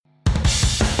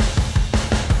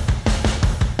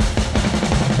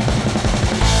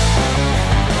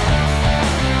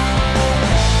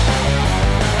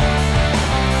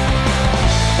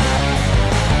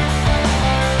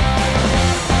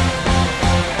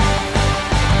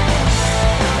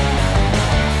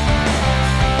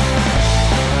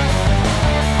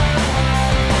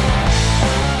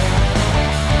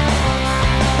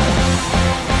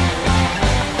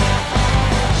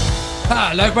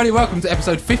Hello everybody, welcome to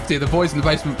episode 50 of the Boys in the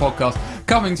Basement podcast,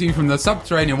 coming to you from the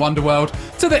subterranean wonderworld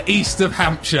to the east of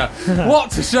Hampshire.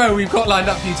 What a show we've got lined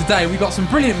up for you today. We've got some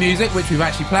brilliant music, which we've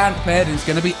actually prepared, and it's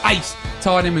going to be ace,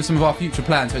 tying in with some of our future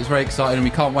plans, so it's very exciting and we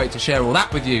can't wait to share all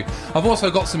that with you. I've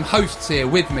also got some hosts here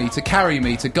with me to carry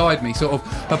me, to guide me, sort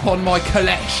of upon my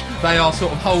caleche. They are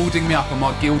sort of holding me up on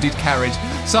my gilded carriage.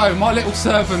 So, my little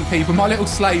servant people, my little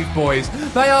slave boys,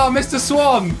 they are Mr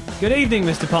Swan. Good evening,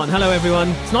 Mr Parton. Hello, everyone.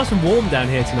 It's nice and warm down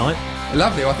here tonight.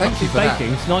 Lovely, well thank you for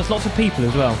baking. that. It's nice, lots of people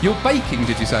as well. You're baking,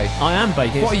 did you say? I am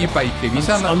baking. What are you baking? You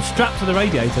sound like... I'm strapped to the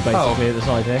radiator basically at the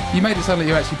side here. You made it sound like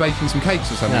you're actually baking some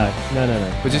cakes or something.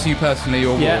 No. But just you personally, you're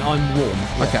warm? Yeah, I'm warm.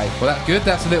 Yeah. Okay, well that's good.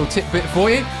 That's a little tidbit for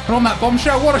you. And on that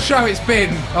bombshell, what a show it's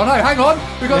been. Oh no, hang on.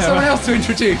 We've got someone else to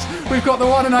introduce. We've got the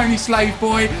one and only slave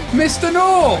boy, Mr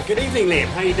North. Good evening, Liam.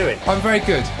 How are you doing? I'm very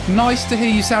good. Nice to hear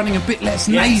you sounding a bit less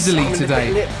nasally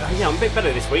today. I'm a bit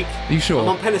better this week. Are you sure? I'm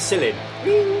on penicillin.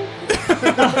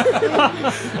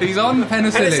 He's on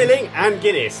penicillin. Penicillin and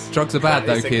Guinness. Drugs are bad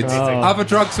though, kids. Oh. Other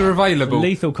drugs are available.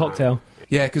 Lethal cocktail.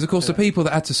 Yeah, because of course the people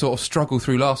that had to sort of struggle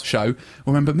through last show,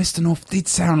 remember Mr North did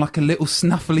sound like a little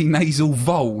snuffly nasal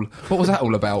vole. What was that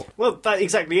all about? Well, that's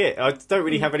exactly it. I don't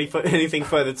really have anything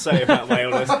further to say about my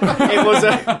illness. It was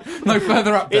no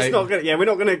further update. It's not gonna, we're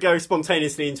not going to go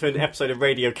spontaneously into an episode of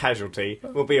Radio Casualty.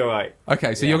 We'll be all right.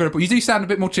 Okay, so you do sound a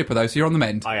bit more chipper though, so you're on the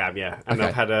mend. I am, yeah, and Okay.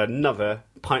 I've had another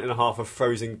pint and a half of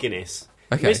frozen Guinness.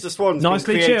 Okay. Mr Swan's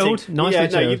Nicely been creating, chilled. Nicely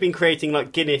chilled. You've been creating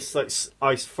like Guinness, like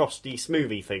ice frosty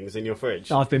smoothie things in your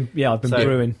fridge. I've been So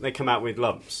brewing. They come out with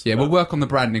lumps. Yeah, we'll work on the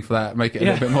branding for that, make it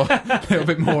a little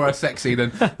bit more sexy than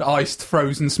the iced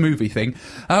frozen smoothie thing.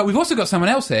 We've also got someone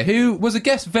else here who was a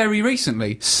guest very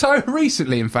recently. So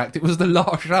recently, in fact, it was the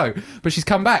last show. But she's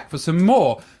come back for some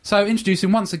more. So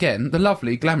introducing once again the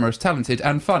lovely, glamorous, talented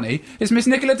and funny, it's Miss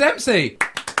Nicola Dempsey.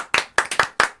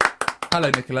 Hello,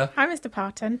 Nicola. Hi, Mr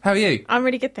Parton. How are you? I'm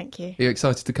really good, thank you. Are you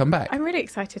excited to come back? I'm really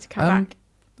excited to come back.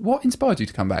 What inspired you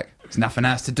to come back? There's nothing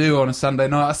else to do on a Sunday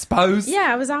night, I suppose. Yeah,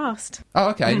 I was asked.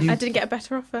 Oh, okay. I didn't get a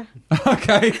better offer.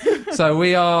 Okay. So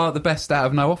we are the best out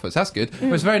of no offers. That's good.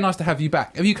 Well, it's very nice to have you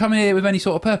back. Have you come here with any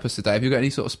sort of purpose today? Have you got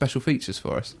any sort of special features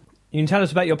for us? You can tell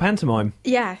us about your pantomime.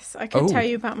 Yes, I could tell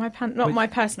you about my my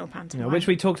personal pantomime. Which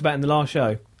we talked about in the last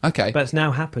show. Okay. But it's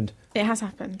now happened. It has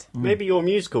happened. Maybe your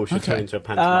musical should turn into a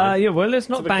pantomime. Yeah, well, let's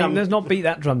not beat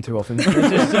that drum too often. Let's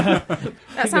just,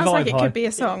 That sounds like it could be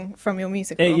a song from your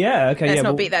musical. Yeah, okay. Let's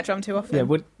not beat that drum too often.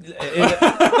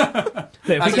 Yeah,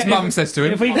 as his mum says to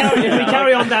him. If we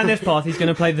carry on down this path, he's going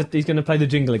to play the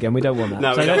jingle again. We don't want that.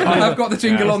 No, I've got the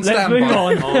jingle on standby. Let's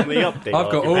move on. On the update.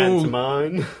 I've got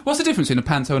pantomime. What's the difference in a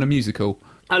panto and a musical?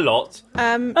 A lot.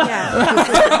 Yeah.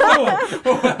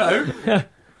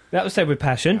 That was said with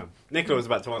passion. Nicola was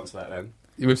about to answer that then.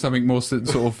 With something more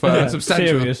sort of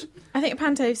substantial. Serious. I think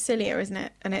panto's sillier, isn't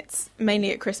it? And it's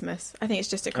mainly at Christmas. I think it's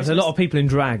just at Christmas. There's a lot of people in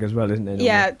drag as well, isn't there?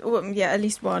 Yeah, at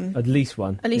least one. At least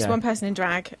one. At least one person in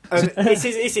drag. It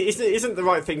isn't the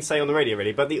right thing to say on the radio,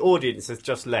 really, but the audience has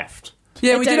just left.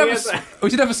 Yeah, we did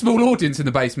have a small audience in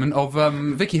the basement of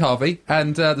Vicky Harvey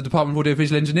and the Department of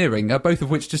Audiovisual Engineering, both of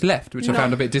which just left, which I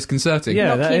found a bit disconcerting.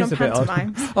 Yeah, Not that keen is on a bit odd.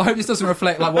 pantomimes. I hope this doesn't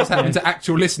reflect like what's happening to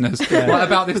actual listeners. Like,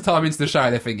 about this time into the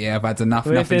show, they think, I've had enough.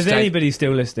 Well, if there's changed. anybody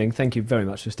still listening, thank you very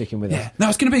much for sticking with us. No,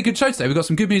 it's going to be a good show today. We've got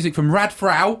some good music from Rad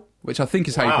Fru, which I think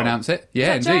is how you pronounce it.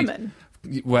 Yeah, Is that indeed. German?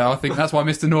 Well, I think that's why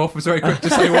Mr North was very quick to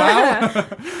say wow.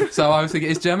 So I was thinking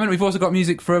it's German. We've also got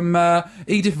music from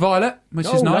Edith Violet, which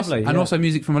is nice. Lovely, and also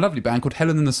music from a lovely band called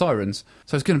Helen And The Sirens.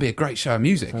 So it's going to be a great show of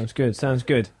music. Sounds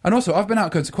good. And also, I've been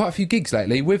out going to quite a few gigs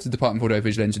lately with the Department of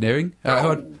Audiovisual Engineering.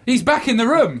 He's back in the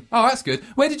room. Oh, that's good.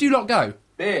 Where did you lot go?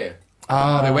 There.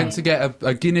 They went to get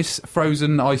a Guinness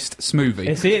frozen iced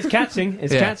smoothie. See, it's catching.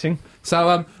 It's catching.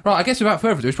 So, right, I guess without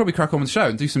further ado, we should probably crack on with the show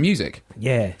and do some music.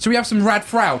 Yeah. So we have some Rad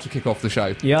Fru to kick off the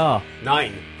show. Yeah.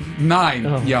 9.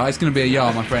 Oh. Yeah, it's going to be a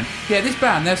yar, my friend. Yeah, this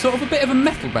band, they're sort of a bit of a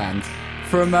metal band.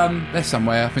 From, they're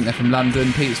somewhere, I think they're from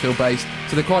London, Petersfield based,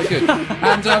 so they're quite good.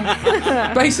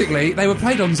 And basically, they were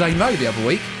played on Zane Lowe the other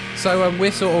week. So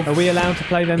we're sort of... Are we allowed to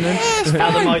play them then? How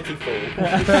the mighty fall.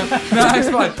 No, it's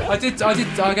fine.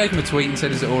 I gave them a tweet and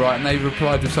said, is it alright? And they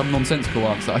replied with some nonsensical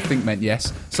answer that I think meant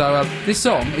yes. So this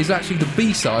song is actually the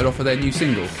B-side off of their new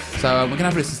single. So we're going to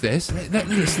have a listen to this. Let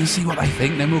listen and see what they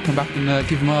think, then we'll come back and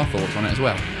give them our thoughts on it as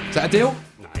well. Is that a deal?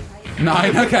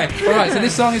 9. Okay. Alright, so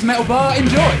this song is Metal Bar.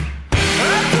 Enjoy.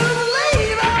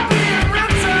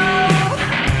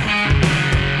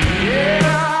 Yeah.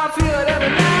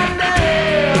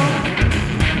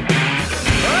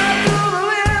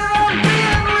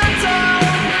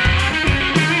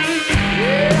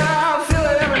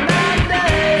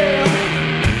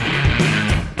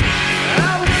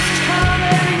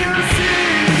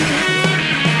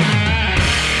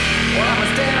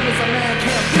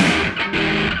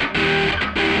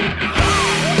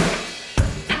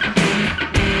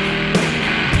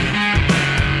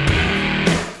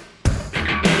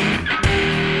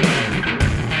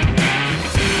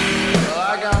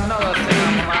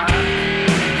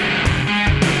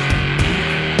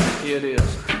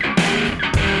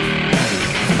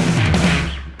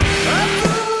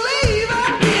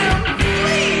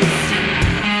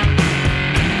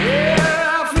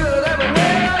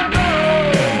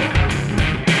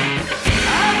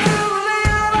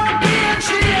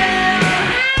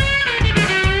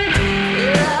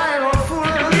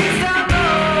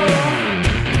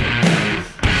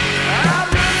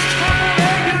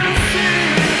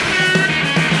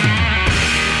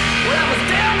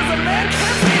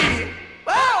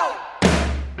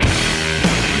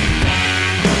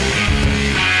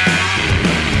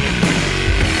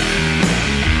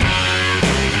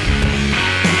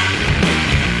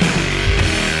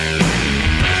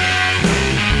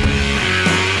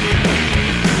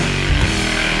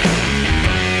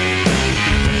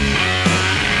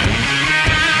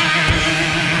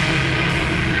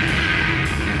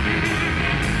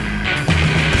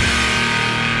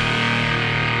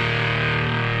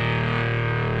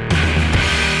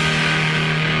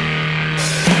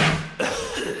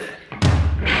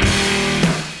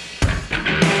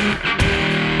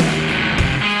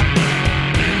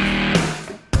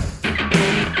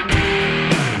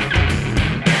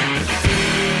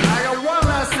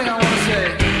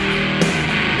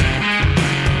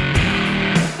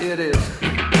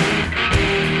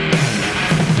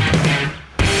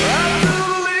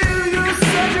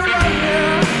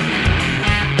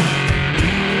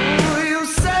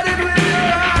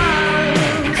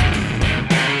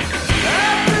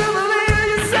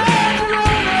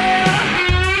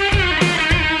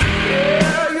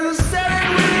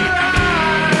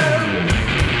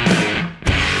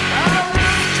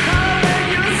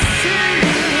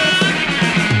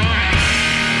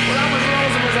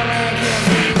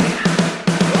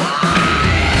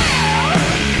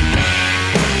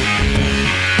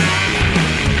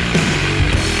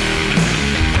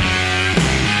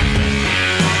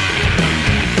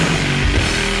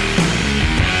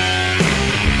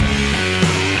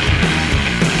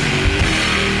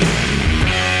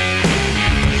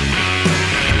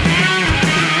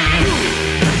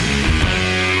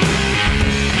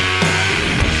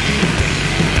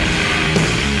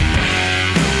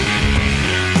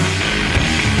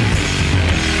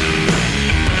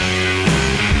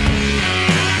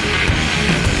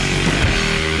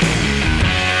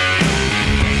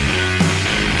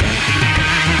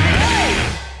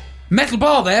 little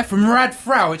bar there from Rad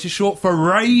Fru, which is short for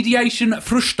radiation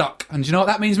frühstück. And do you know what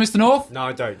that means, Mr North? No,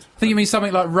 I don't. I think it means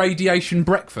something like radiation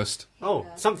breakfast. Oh,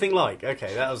 something like.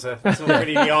 Okay, that's not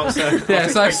really the answer. Yeah,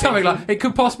 so something like, it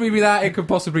could possibly be that, it could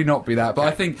possibly not be that, but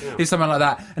I think it's something like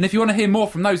that. And if you want to hear more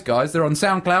from those guys, they're on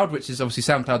SoundCloud, which is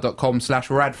obviously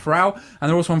soundcloud.com/radfru, and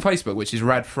they're also on Facebook, which is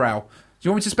Rad Fru. Do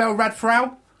you want me to spell Rad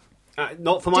Fru?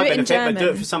 Not for my benefit, but do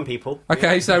it for some people.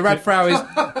 Okay, so Rad Fru is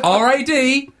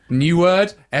R-A-D, new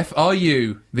word,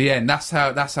 F-R-U, the end. That's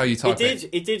how you type it.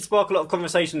 It did spark a lot of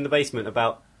conversation in the basement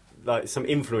about like some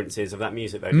influences of that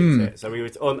music, though, didn't it? So we were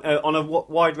on a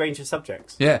wide range of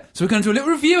subjects. Yeah, so we're going to do a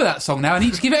little review of that song now and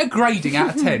each give it a grading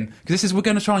out of 10, because we're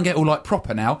going to try and get all like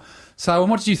proper now. So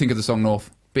what did you think of the song,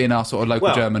 North, being our sort of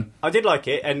local German? I did like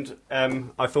it, and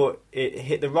I thought it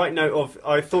hit the right note of...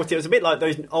 I thought it was a bit like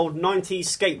those old 90s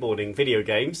skateboarding video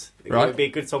games. Right. It would be a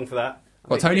good song for that.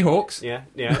 What, Tony Hawk's? Yeah.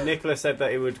 Nicola said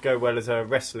that it would go well as a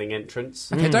wrestling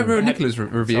entrance. Okay, don't ruin Nicola's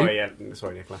review.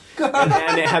 Sorry, Nicola.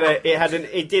 and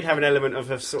it did have an element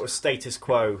of a sort of status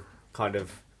quo kind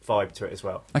of vibe to it as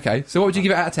well. Okay, so what would you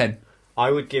give it out of 10? I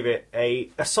would give it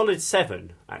a solid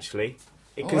 7, actually.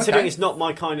 Considering it's not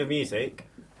my kind of music,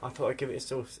 I thought I'd give it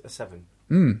still a 7.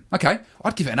 Okay,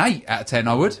 I'd give it an 8 out of 10,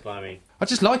 I would. Blimey. I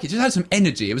just like it. It just had some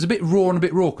energy. It was a bit raw and a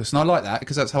bit raucous, and I like that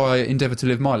because that's how I endeavour to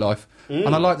live my life.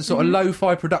 And I like the sort of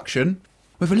lo-fi production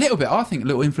with a little bit, I think,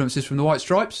 little influences from the White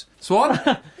Stripes. Swan?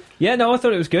 Yeah, no, I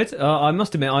thought it was good. I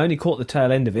must admit, I only caught the tail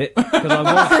end of it because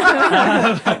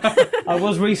I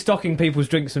was restocking people's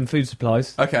drinks and food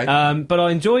supplies. Okay. But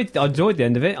I enjoyed the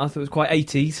end of it. I thought it was quite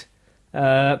 80s.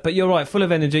 But you're right, full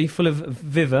of energy, full of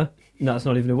vigour. No, that's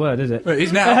not even a word, is it? It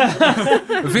is now.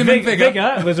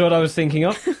 Vigour was what I was thinking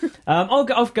of. I'll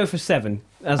go for 7.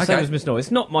 Same as Miss Noel.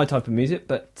 It's not my type of music,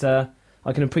 but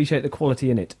I can appreciate the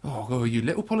quality in it. Oh, you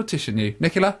little politician, you.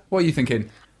 Nicola, what are you thinking?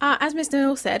 As Miss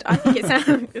Noel said, I think it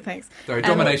sounded... Thanks. Sorry,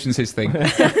 domination's his thing.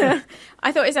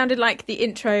 I thought it sounded like the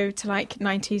intro to, like,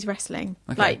 90s wrestling.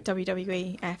 Okay. Like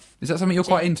WWEF. Is that something you're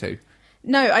quite into?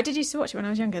 No, I did used to watch it when I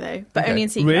was younger, though. But only in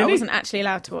secret. Really? I wasn't actually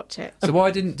allowed to watch it. So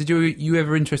why did you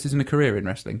ever interested in a career in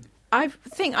wrestling? I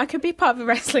think I could be part of a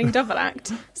wrestling double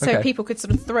act, so people could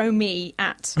sort of throw me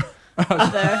at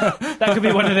other... That could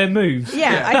be one of their moves.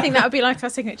 Yeah, I think that would be like our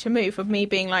signature move of me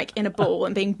being like in a ball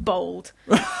and being bold.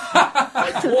 Amazing.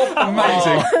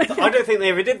 I don't think they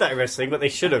ever did that in wrestling, but they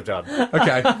should have done.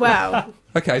 Okay. Wow.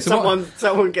 Okay, so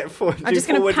someone get forward. I'm just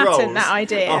going to patent that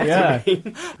idea.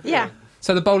 Yeah.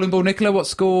 So the bowling ball, Nicola, what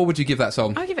score would you give that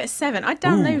song? I'll give it a 7. I'd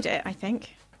download it, I think.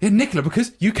 Yeah, Nicola,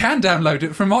 because you can download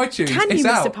it from iTunes. Can you, it's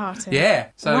Mr. out. Parton? Yeah.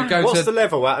 So Wow. What's the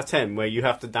level out of 10 where you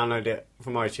have to download it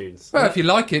from iTunes? Well, if you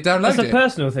like it, download That's it. a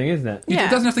personal thing, isn't it? It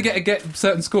doesn't have to get a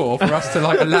certain score for us to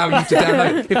allow you to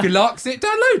download it. If you like it,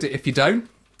 download it. If you don't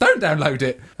download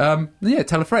it.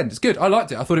 Tell a friend. It's good. I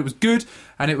liked it. I thought it was good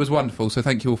and it was wonderful. So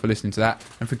thank you all for listening to that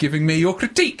and for giving me your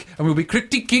critique. And we'll be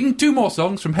critiquing 2 more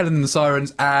songs from Helen and the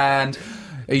Sirens and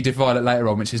Edith Violet later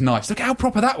on, which is nice. Look how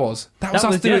proper that was. That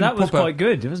was quite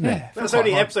good, wasn't it? That's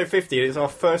only episode 50 and it's our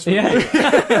first review.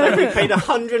 Yeah. We played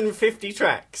 150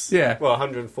 tracks. Yeah. Well,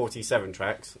 147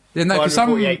 tracks. Yeah, no, because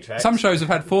 148 tracks. some shows have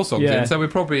had 4 songs in, so we're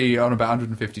probably on about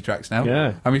 150 tracks now.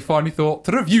 Yeah. And we finally thought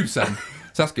to review some.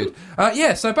 So that's good.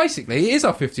 So basically, it is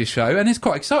our 50th show, and it's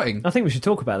quite exciting. I think we should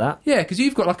talk about that. Yeah, because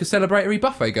you've got like a celebratory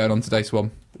buffet going on today,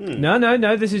 Swan.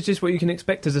 No, this is just what you can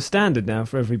expect as a standard now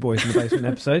for every Boys in the Basement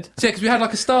episode. So, because we had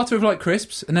like a starter of like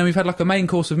crisps, and then we've had like a main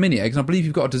course of mini eggs, and I believe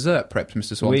you've got a dessert prepped,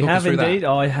 Mr. Swan. We Talk us have through indeed. that.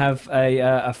 I have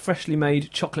a freshly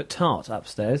made chocolate tart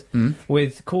upstairs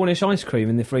with Cornish ice cream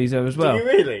in the freezer as well. Do you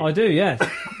really? I do, yes.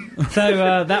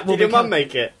 So that will Did your mum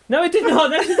make it? No, it did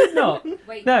not. No, she did not.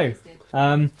 Wait, No.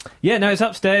 It's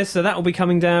upstairs, so that will be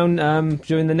coming down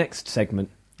during the next segment,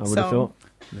 I would have thought.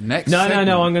 The next No, segment.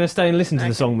 I'm going to stay and listen to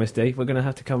the song, Misty. We're going to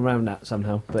have to come around that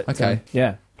somehow. But Okay.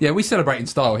 yeah. Yeah, we celebrate in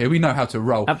style here. We know how to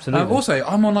roll. Absolutely. Also,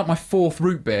 I'm on like my 4th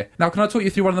root beer. Now, can I talk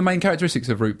you through one of the main characteristics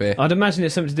of root beer? I'd imagine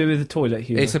it's something to do with the toilet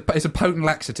humour. It's a potent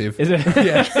laxative. Is it?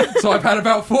 Yeah. So I've had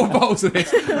about 4 bottles of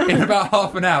this in about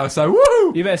half an hour. So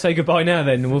woo! You better say goodbye now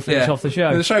then, and we'll finish off the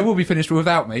show. The show will be finished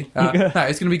without me. No, it's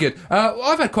going to be good.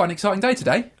 I've had quite an exciting day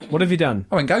today. What have you done?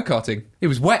 I went go-karting. It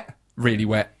was wet. Really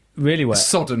wet. Really wet.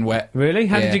 Sodden wet. Really?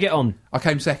 How Yeah. did you get on? I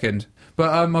came second.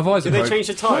 But my visor Did they broke. change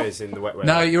the tyres in the wet weather?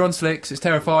 No, you're on slicks. It's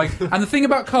terrifying. And the thing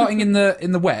about karting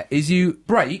in the wet is you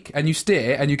brake and you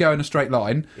steer and you go in a straight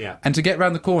line. Yeah. And to get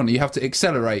round the corner, you have to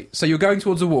accelerate. So you're going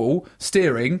towards a wall,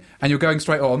 steering, and you're going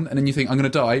straight on, and then you think, I'm going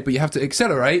to die, but you have to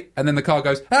accelerate, and then the car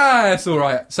goes, it's all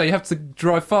right. So you have to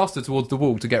drive faster towards the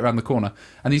wall to get round the corner.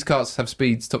 And these cars have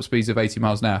top speeds of 80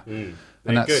 miles an hour.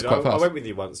 and that's good. quite fast. I went with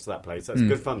you once to that place. That's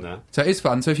good fun there. So it is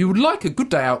fun. So if you would like a good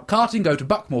day out karting, go to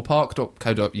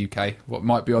buckmorepark.co.uk. What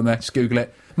might be on there? Just Google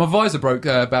it. My visor broke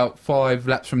about 5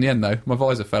 laps from the end, though. My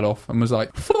visor fell off and was like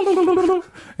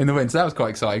in the wind. So that was quite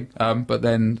exciting. But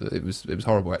then it was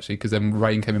horrible, actually, because then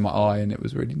rain came in my eye and it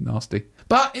was really nasty.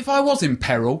 But if I was in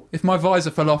peril, if my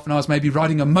visor fell off and I was maybe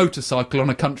riding a motorcycle on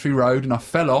a country road and I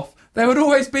fell off, there would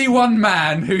always be one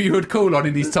man who you would call on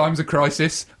in these times of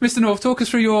crisis. Mr. North, talk us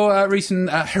through your recent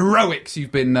heroics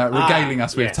you've been regaling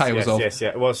us with tales of. Yes.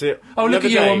 Well, look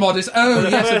at you, all modest. Oh,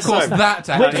 yes, of course, that.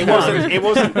 It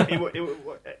wasn't.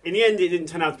 In the end, it didn't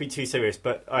turn out to be too serious,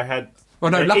 but I had...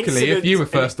 Well, no, luckily, if you were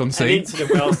first on scene... An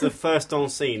incident where I was the first on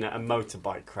scene at a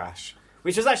motorbike crash.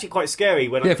 Which was actually quite scary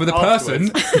when for the person.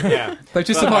 Yeah. They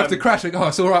just survived the crash. Like,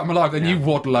 it's all right, I'm alive. Then you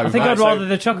waddle over. I think I'd rather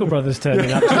the Chuckle Brothers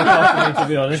turning up, to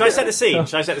be honest. Should I set the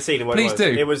scene? Of what Please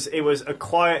it was? It was a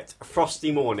quiet,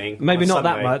 frosty morning. Maybe not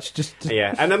Sunday. that much. Just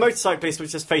yeah. And the motorcyclist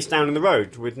was just face down in the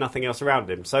road with nothing else around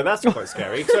him. So that's quite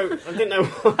scary. So I didn't know.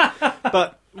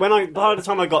 But by the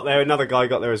time I got there, another guy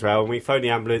got there as well, and we phoned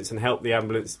the ambulance and helped the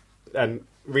ambulance and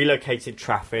relocated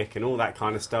traffic and all that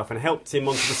kind of stuff, and helped him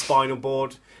onto the spinal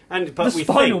board. But we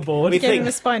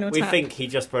think he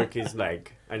just broke his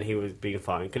leg and he was being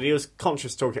fine because he was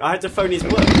conscious talking. I had to phone his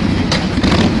work.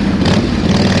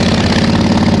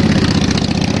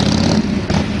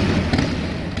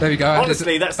 There we go.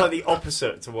 Honestly, that's like the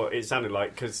opposite to what it sounded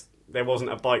like because there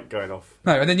wasn't a bike going off.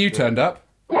 No, and then you turned up.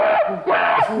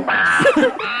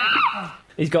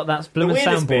 He's got that blooming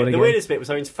soundboard again. The weirdest bit was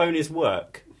having to phone his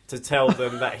work to tell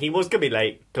them that he was going to be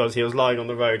late because he was lying on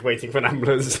the road waiting for an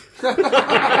ambulance. You had to do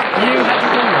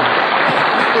that?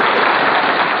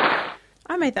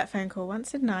 I made that phone call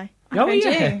once, didn't I?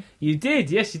 You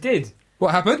did. Yes, you did.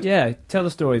 What happened? Yeah, tell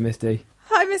the story, Misty.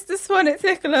 Hi, Mr. Swan, it's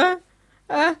Nicola.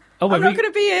 I'm not going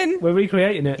to be in. We're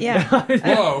recreating it. Yeah.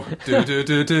 Whoa.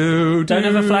 Don't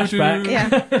have a flashback.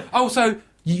 Yeah. Oh, so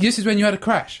this is when you had a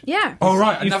crash? Yeah. Oh,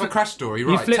 right, another crash story.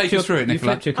 Right, take us through it, Nicola. You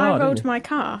flipped your car, I rolled my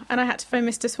car and I had to phone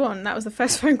Mr. Swan. That was the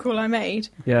first phone call I made.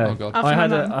 Yeah. Oh, God.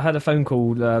 I had a phone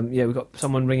call. We got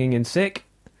someone ringing in sick.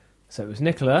 So it was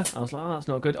Nicola. I was like, that's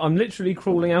not good. I'm literally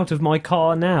crawling out of my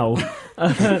car now.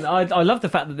 And I love the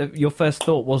fact that your first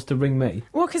thought was to ring me.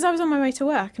 Well, because I was on my way to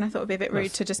work and I thought it would be a bit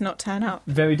rude to just not turn up.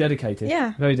 Very dedicated.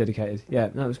 Yeah. Very dedicated. Yeah,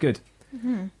 that was good.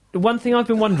 Mm-hmm. The one thing I've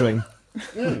been wondering,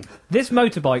 this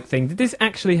motorbike thing, did this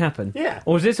actually happen? Yeah.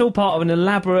 Or is this all part of an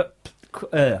elaborate...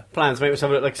 plan to make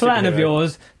myself look like a plan of superhero.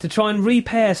 yours to try and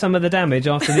repair some of the damage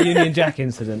after the Union Jack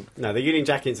incident? No, the Union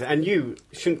Jack incident, and you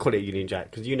shouldn't call it a Union Jack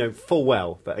because you know full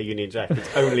well that a Union Jack is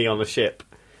only on a ship.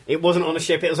 It wasn't on a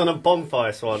ship; it was on a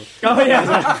bonfire, Swan. Oh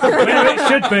yeah, where it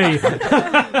should be.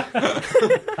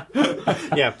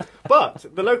 Yeah, but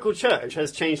the local church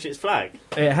has changed its flag.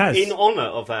 It has, in honour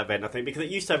of that event, I think, because it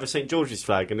used to have a St George's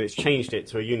flag and it's changed it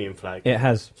to a Union flag. It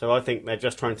has. So I think they're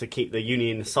just trying to keep the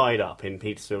Union side up in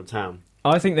Petersfield town.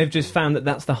 I think they've just found that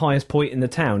that's the highest point in the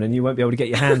town and you won't be able to get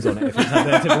your hands on it if it's up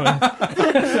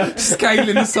there.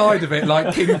 Scaling the side of it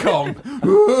like King Kong.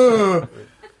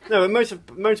 No, a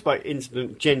motorbike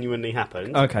incident genuinely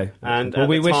happened. Okay. And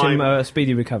we wish him a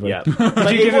speedy recovery. Yeah.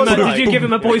 Did you give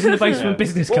him a boys in the basement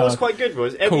business card? What was quite good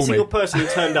was every single person who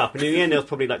turned up, and in the end there was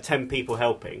probably like 10 people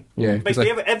helping. Yeah.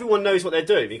 Basically, everyone knows what they're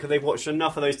doing because they've watched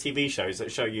enough of those TV shows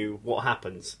that show you what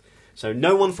happens. So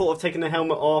no one thought of taking the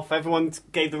helmet off. Everyone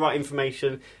gave the right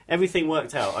information. Everything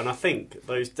worked out, and I think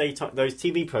those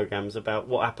TV programs about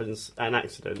what happens at an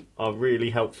accident are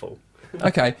really helpful.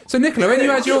 Okay, so Nicola,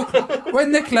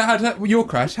 when Nicola had your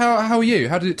crash, how were you?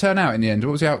 How did it turn out in the end?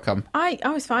 What was the outcome? I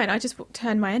was fine. I just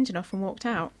turned my engine off and walked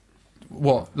out.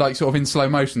 What, like sort of in slow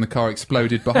motion, the car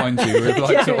exploded behind you with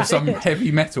like sort of some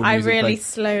heavy metal music? I really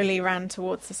slowly ran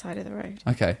towards the side of the road.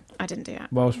 Okay. I didn't do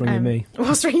that. Whilst ringing me.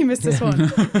 Whilst ringing Mr. Swan.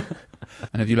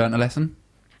 And have you learnt a lesson?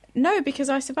 No, because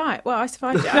I survived. Well, I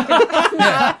survived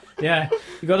it. Yeah.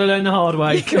 You got to learn the hard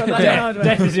way.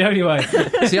 Death is the only way.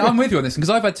 See, I'm with you on this because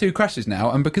I've had 2 crashes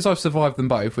now, and because I've survived them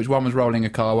both, which one was rolling a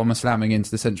car, one was slamming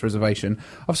into the central reservation,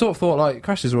 I've sort of thought like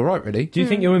crashes are all right, really. Do you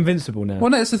think you're invincible now?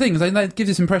 Well, no, that's the thing. They give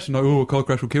this impression like, a car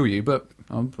crash will kill you, but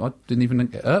I didn't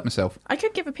even hurt myself. I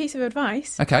could give a piece of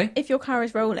advice. Okay. If your car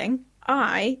is rolling,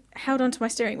 I held onto my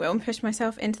steering wheel and pushed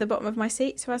myself into the bottom of my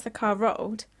seat, so as the car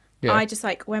rolled. Yeah. I just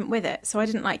went with it, so I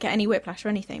didn't get any whiplash or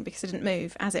anything because I didn't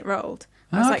move as it rolled.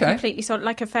 I was completely solid,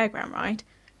 like a fairground ride.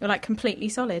 You're completely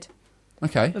solid.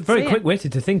 Okay. Very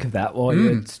quick-witted to think of that while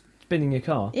you're spinning your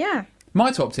car. Yeah. My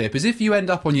top tip is if you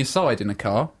end up on your side in a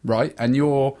car, right, and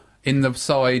you're in the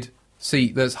side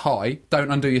seat that's high, don't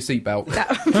undo your seatbelt. That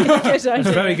would be a good idea. That's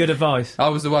very good advice. I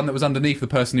was the one that was underneath the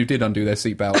person who did undo their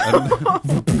seatbelt,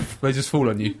 and they just fall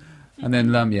on you. And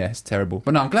then, it's terrible.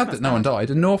 But no, I'm glad that no one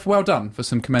died. And North, well done for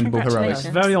some commendable heroics.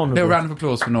 That's very honourable. Little round of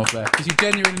applause for North there, because you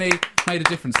genuinely made a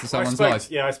difference to someone's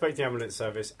life. Yeah, I spoke to the ambulance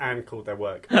service and called their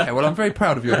work. Okay, well, I'm very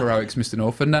proud of your heroics, Mr.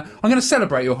 North, and I'm going to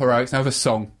celebrate your heroics now with a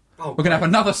song. We're going to have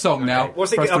another song now.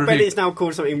 What's it? I bet it's now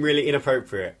called something really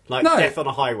inappropriate, like Death on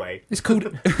a Highway. It's called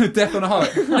Death on a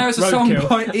Highway. No, it's a song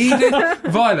by Edith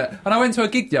Violet. And I went to a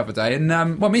gig the other day, and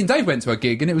me and Dave went to a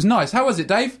gig, and it was nice. How was it,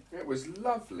 Dave? It was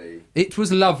lovely. It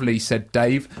was lovely, said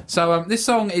Dave. So this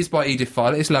song is by Edith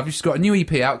Violet. It's lovely. She's got a new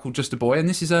EP out called Just a Boy, and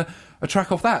this is a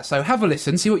track off that. So have a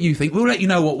listen, see what you think. We'll let you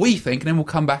know what we think, and then we'll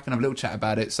come back and have a little chat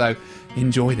about it. So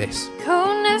enjoy this.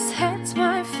 Coldness hits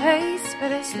my face,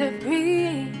 but it's the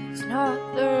breeze,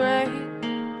 not the rain.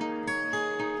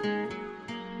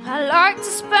 I like to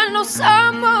spend all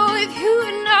summer with you,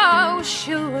 and I wish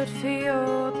you would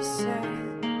feel the same.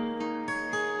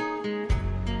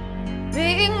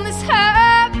 Being this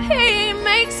happy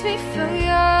makes me feel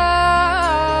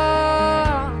young.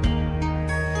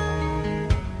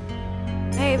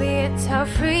 Maybe it's how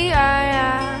free I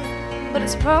am, but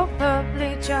it's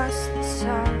probably just the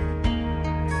sun.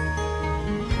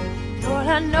 All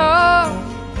I know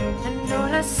and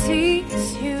all I see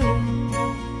is you,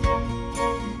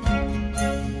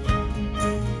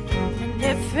 and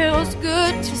it feels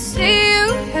good to see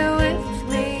you here with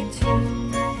me too.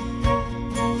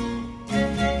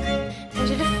 And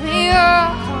you lift me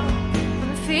up when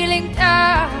I'm feeling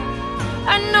down.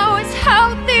 I know it's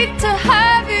healthy to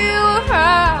have you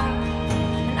around,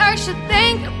 and I should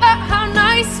think about how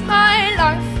nice my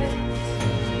life is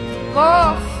more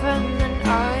often than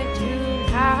I do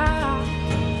now.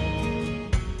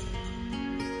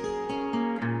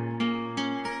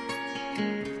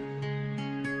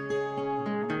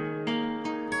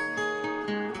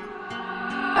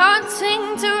 Dancing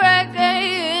to reggae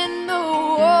in the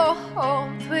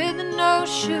warmth with no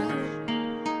shoes.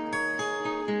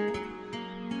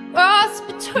 Cross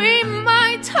between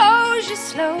my toes, you're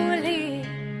slowly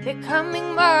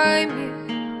becoming my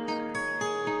muse.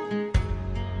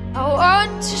 I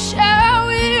want to share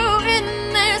with you in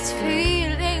this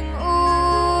feeling,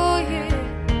 ooh yeah.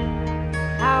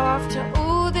 How after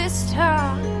all this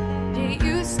time do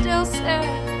you still say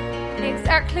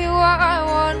exactly what I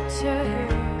want to hear?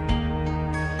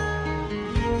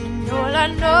 And all I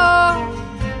know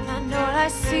and all I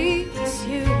see is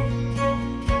you.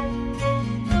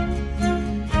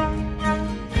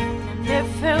 It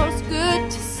feels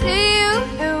good to see you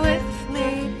here with me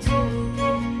too.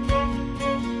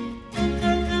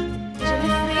 You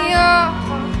lift me up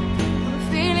when I'm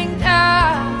feeling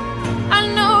down. I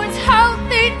know it's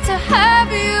healthy to have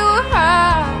you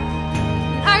around,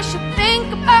 and I should think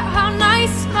about how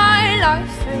nice my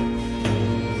life is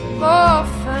more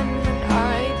often than I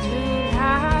do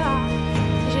now.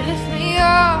 You lift me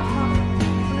up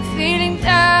when I'm feeling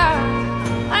down.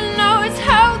 I know it's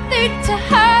healthy to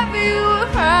have you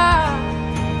around,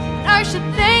 and I should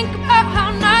think about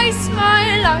how nice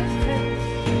my life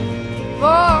is more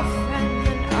often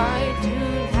than I do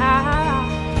now.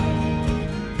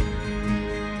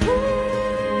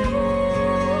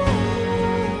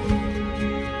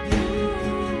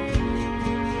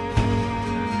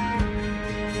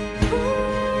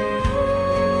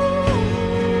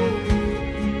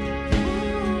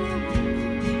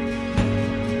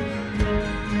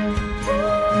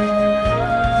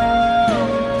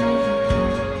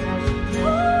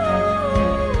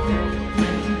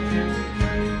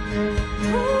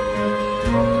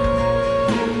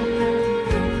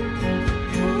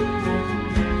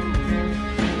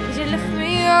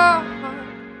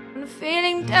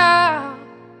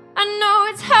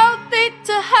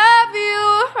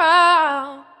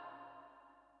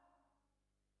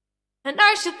 And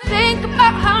I should think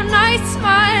about how nice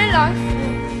my life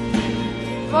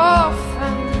is more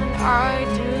often than I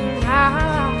do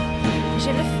now. You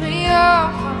should lift me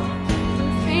up when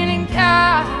I'm feeling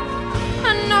down.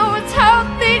 I know it's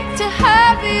healthy to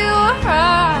have you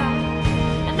around,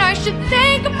 and I should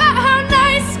think about how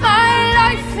nice my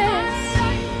life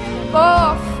is more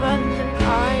often than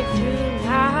I do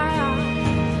now.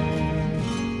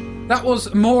 That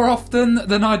was More Often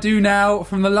Than I Do Now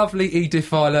from the lovely Edith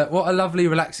Violet. What a lovely,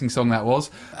 relaxing song that was.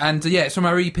 And it's from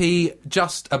her EP,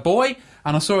 Just a Boy.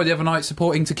 And I saw her the other night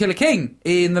supporting To Kill a King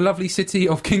in the lovely city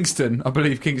of Kingston. I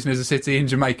believe Kingston is a city in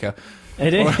Jamaica.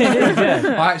 It is,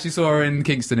 yeah. I actually saw her in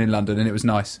Kingston in London, and it was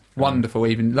nice. Wonderful,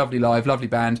 even lovely live, lovely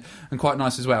band, and quite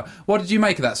nice as well. What did you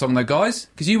make of that song, though, guys?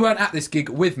 Because you weren't at this gig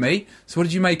with me, so what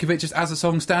did you make of it just as a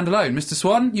song standalone? Mr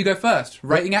Swan, you go first.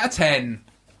 Rating out of 10.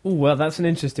 Oh, well, that's an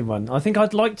interesting one. I think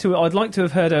I'd like to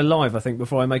have heard her live, I think,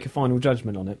 before I make a final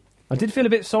judgment on it. I did feel a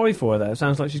bit sorry for her though. It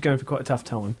sounds like she's going through quite a tough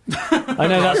time. I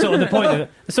know that's sort of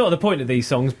the point of these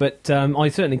songs, but I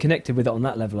certainly connected with it on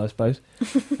that level, I suppose.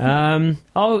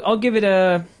 I'll give it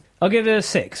a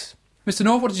 6. Mr.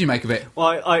 North, what did you make of it? Well,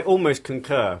 I almost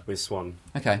concur with Swan.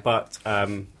 Okay. But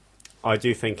I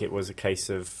do think it was a case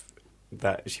of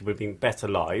that she would have been better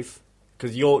live,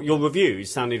 because your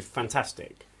reviews sounded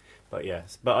fantastic. But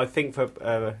yes, but I think for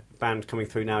a band coming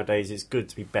through nowadays, it's good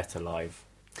to be better live.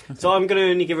 Okay. So I'm going to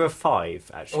only give her a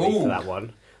 5, actually, for that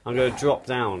one. I'm going to drop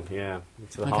down, to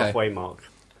the halfway mark.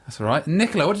 That's all right.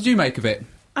 Nicola, what did you make of it?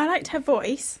 I liked her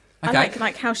voice. Okay. I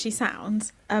like how she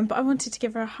sounds, but I wanted to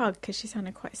give her a hug because she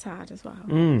sounded quite sad as well.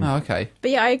 Oh, okay.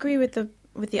 But yeah, I agree with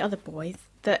the other boys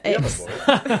that it's.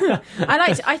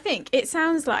 I think it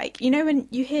sounds like, you know, when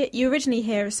you originally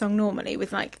hear a song normally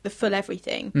with like the full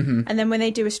everything, and then when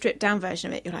they do a stripped down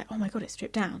version of it, you're like, oh my god, it's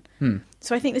stripped down.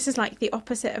 So I think this is like the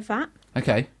opposite of that.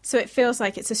 Okay. So it feels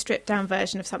like it's a stripped down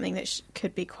version of something that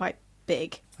could be quite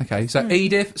big. Okay, so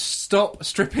Edith, stop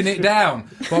stripping it down.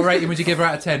 What rating would you give her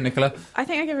out of 10, Nicola? I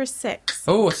think I give her a 6.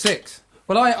 Oh, a 6.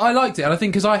 Well, I liked it, and I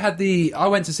think because I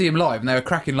went to see them live, and they're a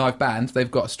cracking live band.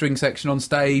 They've got a string section on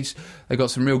stage. They've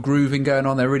got some real grooving going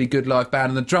on. They're a really good live band,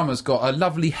 and the drummer's got a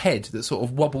lovely head that sort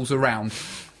of wobbles around,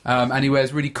 and he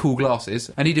wears really cool glasses.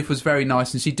 And Edith was very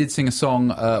nice, and she did sing a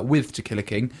song with To Kill a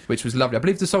King, which was lovely. I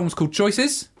believe the song was called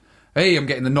Choices. Hey, I'm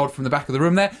getting the nod from the back of the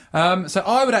room there. So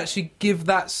I would actually give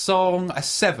that song a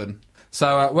 7.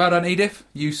 So well done, Edith.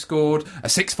 You scored a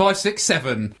 6, 5, 6,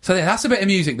 7. So yeah, that's a bit of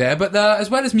music there. But as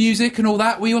well as music and all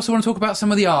that, we also want to talk about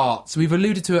some of the arts. We've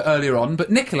alluded to it earlier on.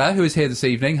 But Nicola, who is here this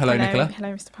evening. Hello, Nicola.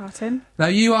 Hello, Mr Parton. Now,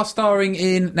 you are starring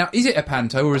in... Now, is it a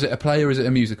panto, or is it a play, or is it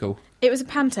a musical? It was a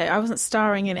panto. I wasn't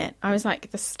starring in it. I was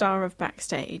like the star of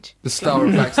backstage. The star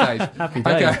of backstage. Happy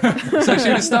day. Okay. So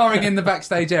she was starring in the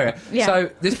backstage area. Yeah. So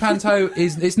this panto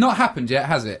it's not happened yet,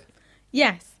 has it?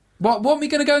 Yes. What? Weren't we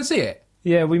going to go and see it?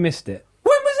 Yeah, we missed it.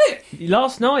 When was it?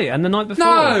 Last night and the night before.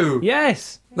 No!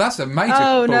 Yes. That's a major...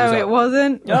 Oh, no, balls it up.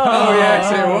 wasn't. Oh,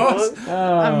 yes, it was.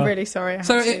 I'm really sorry. I have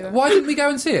to do that. Why didn't we go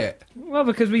and see it? Well,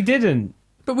 because we didn't.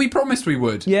 But we promised we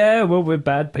would. Yeah, well, we're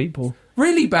bad people.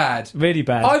 Really bad. Really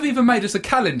bad. I've even made us a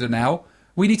calendar now.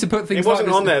 We need to put things It wasn't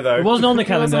like this on there, though. It wasn't on the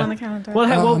calendar. It wasn't on the calendar.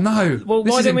 Well, no. Well,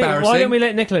 This is embarrassing. Why don't we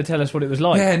let Nicola tell us what it was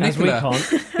like? Yeah, as we Nicola.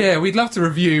 can't. Yeah, we'd love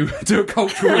to do a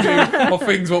cultural review of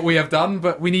things what we have done,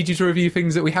 but we need you to review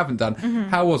things that we haven't done.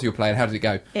 How was your play and how did it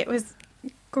go? It was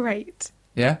great.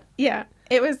 Yeah? Yeah,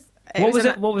 it was... What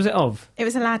was it of? It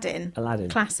was Aladdin. Aladdin.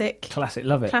 Classic,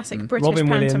 Love it. Classic British Robin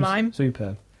pantomime. Williams.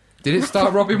 Superb. Did it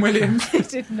star Robin Williams? It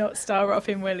did not star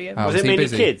Robin Williams. Oh, Was was it he mainly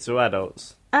busy? kids or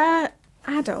adults?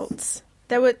 Adults.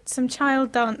 There were some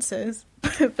child dancers,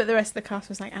 but the rest of the cast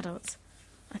was like adults,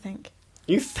 I think.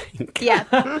 You think? Yeah.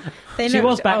 They She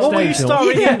was looked backstage. What were you old.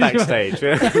 starring in backstage?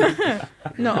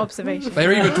 Not observation.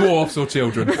 They're either dwarfs or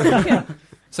children.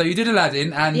 So you did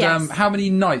Aladdin, and Yes. how many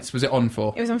nights was it on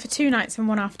for? It was on for 2 nights and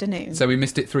 1 afternoon. So we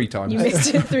missed it 3 times. You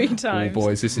missed it 3 Oh, times.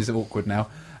 boys, this is awkward now.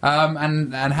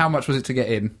 And how much was it to get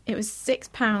in? It was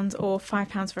 £6 or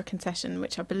 £5 for a concession,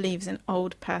 which I believe is an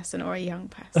old person or a young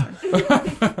person.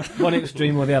 One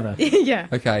extreme or the other. Yeah.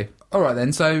 Okay. All right,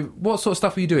 then. So what sort of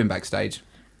stuff were you doing backstage?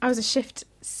 I was a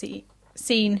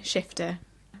scene shifter.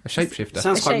 A shapeshifter.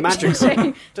 Sounds A quite shape- magical.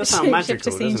 shape- Does a sound shapeshifter,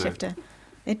 magical, scene doesn't it? shifter.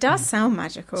 It does sound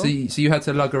magical. So you had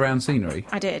to lug around scenery?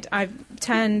 I did. I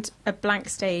turned a blank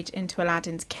stage into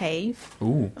Aladdin's cave.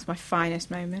 Ooh. That was my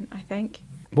finest moment, I think.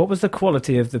 What was the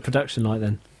quality of the production like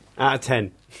then? Out of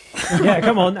 10. Yeah,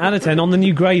 come on, out of 10 on the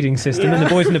new grading system in the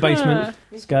Boys in the Basement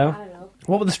scale.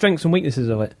 What were the strengths and weaknesses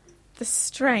of it? The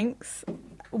strength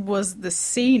was the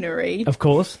scenery Of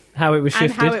course, how it was and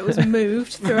shifted. how it was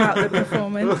moved throughout the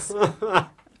performance.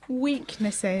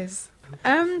 Weaknesses.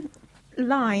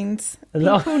 Lines.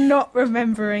 People not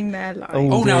remembering their lines.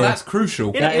 Oh, dear. now that's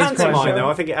crucial. In That a is quite pantomime, sure. though,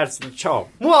 I think it adds to the charm.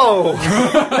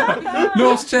 Whoa!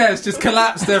 North's chairs just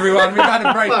collapsed, everyone. We've had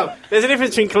a break. Well, there's a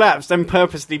difference between collapsed and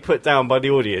purposely put down by the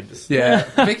audience. Yeah.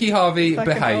 Vicky Harvey, Like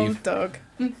an behave. old dog.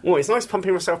 Oh, it's nice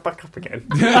pumping myself back up again.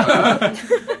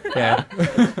 Yeah.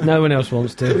 No one else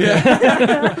wants to.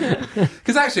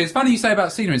 Because actually, it's funny you say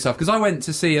about scenery and stuff, because I went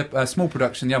to see a small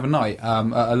production the other night,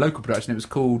 a local production. It was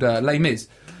called Les Mis,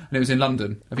 and it was in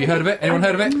London. Have you heard of it? Anyone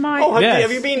heard of it? Oh, Yes.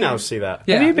 have you been now to see that?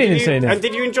 Yeah. Have you been Did and seen And it?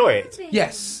 did you enjoy it?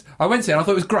 Yes. I went to it and I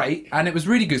thought it was great, and it was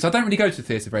really good. So I don't really go to the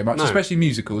theatre very much, No. especially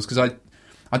musicals, because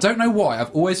I don't know why.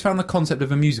 I've always found the concept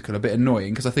of a musical a bit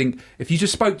annoying, because I think if you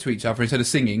just spoke to each other instead of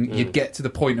singing, you'd get to the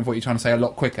point of what you're trying to say a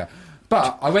lot quicker.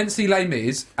 But I went to see Les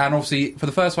Mis, and obviously for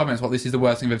the first 5 minutes, this is the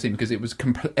worst thing I've ever seen, because it was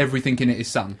everything in it is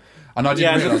sung. And I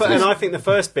didn't realise and I think the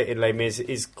first bit in Les Mis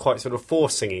is quite sort of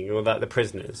forced singing, or that the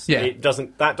prisoners. Yeah.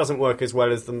 That doesn't work as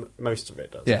well as most of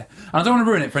it does. Yeah, and I don't want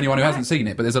to ruin it for anyone who hasn't seen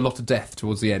it, but there's a lot of death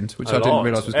towards the end, which I didn't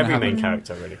realise was going to happen. Every main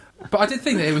character, really. But I did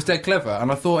think that it was dead clever,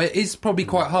 and I thought it is probably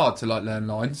quite hard to like learn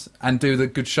lines and do the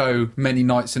good show many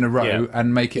nights in a row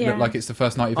and make it look like it's the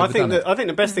first night you've ever done it. I think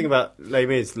the best thing about Les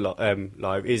Mis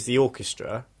live is the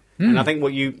orchestra. And I think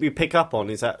what you pick up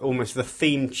on is that almost the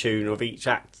theme tune of each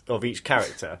act, of each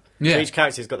character. Yeah. So each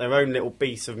character's got their own little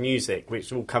piece of music,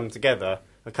 which will come together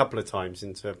a couple of times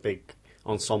into big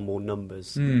ensemble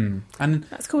numbers. And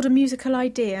That's called a musical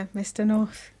idea, Mr.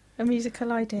 North. A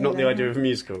musical idea. Not the idea of a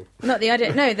musical. Not the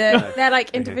idea. No, they're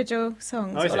like individual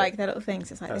songs, Oh, is or it? like their little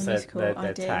things. It's like That's the musical their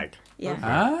idea. tag.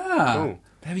 Yeah. Cool.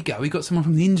 There we go. We got someone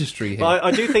from the industry here. But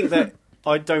I do think that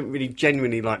I don't really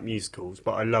genuinely like musicals,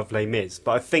 but I love Les Mis.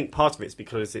 But I think part of it's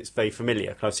because it's very familiar,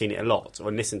 because I've seen it a lot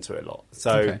or listened to it a lot.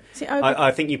 So See,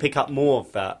 I think you pick up more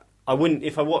of that. I wouldn't,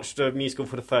 if I watched a musical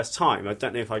for the first time, I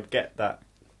don't know if I'd get that.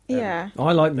 Yeah.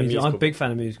 I like The music. I'm musical. a big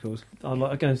fan of musicals. I go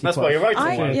and see That's quite why a you're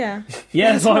writing one. Yeah.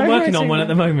 Yeah, That's so I'm why I'm working on writing one one. at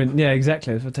the moment. Yeah,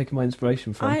 exactly. That's where I'm taking my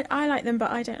inspiration from. I like them, but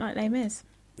I don't like Les Mis.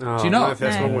 Oh, Do you not? If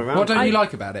that's No. wrong way around. What don't you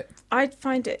like about it? I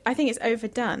think it's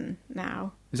overdone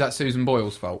now. Is that Susan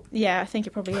Boyle's fault? Yeah, I think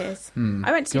it probably is.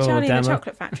 I went to see God Charlie and damn the her.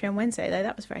 Chocolate Factory on Wednesday, though.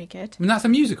 That was very good. I mean, that's a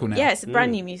musical now. Yeah, it's a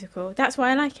brand new musical. That's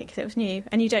why I like it, because it was new,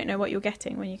 and you don't know what you're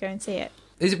getting when you go and see it.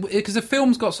 Is it because the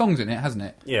film's got songs in it, hasn't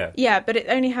it? Yeah. Yeah, but it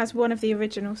only has one of the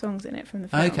original songs in it from the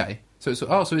film. Okay, so it's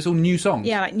all new songs.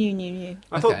 Yeah, like new.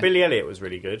 I thought Okay. Billy Elliot was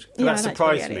really good. Yeah, That I liked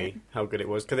surprised Billy me Elliot. how good it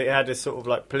was, because it had a sort of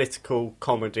like political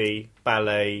comedy,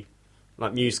 ballet,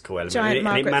 like musical element. Giant and it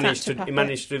Margaret managed Thatcher to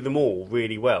puppet. do them all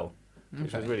really well, which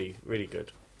was Okay. really, really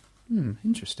good.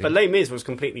 Interesting. But Les Mis was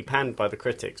completely panned by the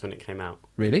critics when it came out.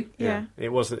 Really? Yeah.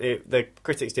 It wasn't. The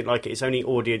critics didn't like it. It's only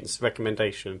audience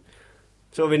recommendation.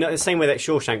 Sort of in the same way that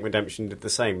Shawshank Redemption did the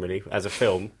same, really, as a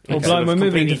film. Oh, It sort blind, of we're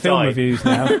moving completely into film died. reviews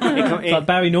now. It's like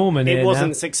Barry Norman here It wasn't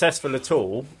now. successful at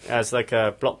all as like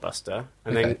a blockbuster,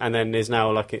 and Okay. then is now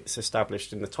like it's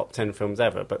established in the top 10 films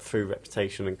ever, but through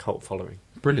reputation and cult following.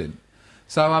 Brilliant.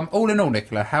 So, all in all,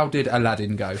 Nicola, how did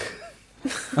Aladdin go?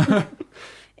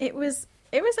 It was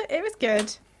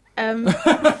good.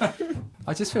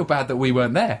 I just feel bad that we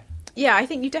weren't there, Yeah, I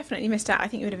think you definitely missed out. I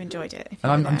think you would have enjoyed it. If you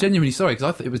and I'm were there. genuinely sorry because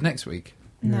I thought it was next week.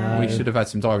 No. We should have had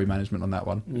some diary management on that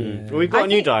one. Well, we've got I a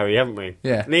new think- diary, haven't we?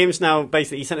 Yeah. Liam's now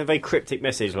basically he sent a very cryptic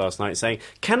message last night saying,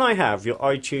 "Can I have your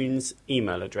iTunes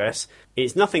email address?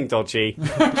 It's nothing dodgy."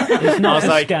 It's not I was a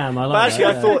like, scam. I like but actually,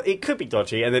 that, I thought it could be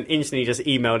dodgy, and then instantly just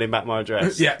emailed him back my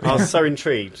address. Yeah. I was so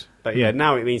intrigued. But yeah,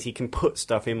 now it means he can put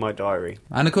stuff in my diary.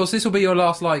 And of course, this will be your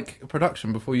last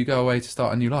production before you go away to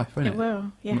start a new life, won't it? It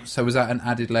will, yeah. So was that an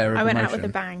added layer of I went emotion? out with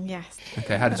a bang, yes.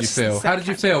 Okay, how did you That's feel? so How did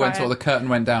you catching feel when fire. sort of the curtain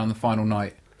went down on the final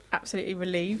night? Absolutely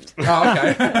relieved. Oh,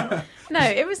 okay. No,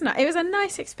 it was not. It was a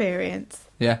nice experience.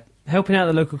 Yeah. Helping out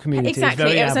the local community. Exactly, Is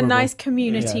very it was a admirable. nice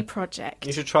community Yeah. project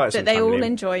You should try it that they sometime, all Liam.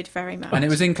 enjoyed very much. And it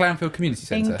was in Clanfield Community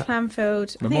in Centre. Clanfield I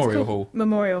think it's Memorial called Hall.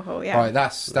 Memorial Hall, yeah. Right,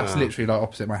 that's Wow. literally like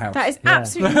opposite my house. That is Yeah.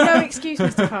 absolutely no excuse,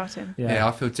 Mr. Parton. Yeah,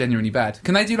 I feel genuinely bad.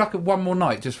 Can they do like one more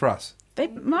night just for us? They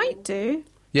might do.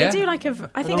 Yeah. They do like I think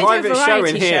A they do a private show variety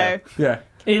in here. Yeah.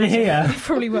 In here. They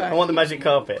probably I were. want the magic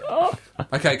carpet.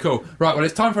 Okay, cool. Right, well,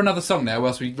 it's time for another song now.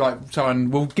 Whilst we try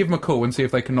and we'll give them a call and see if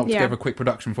they can knock Yeah. together a quick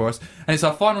production for us. And it's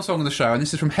our final song of the show, and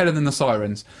this is from Helen and the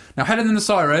Sirens. Now, Helen and the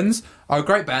Sirens are a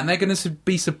great band. They're going to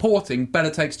be supporting Bella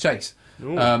Takes Chase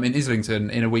in Islington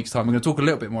in a week's time. We're going to talk a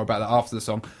little bit more about that after the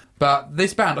song. But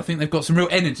this band, I think they've got some real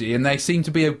energy, and they seem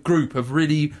to be a group of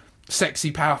really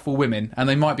sexy, powerful women, and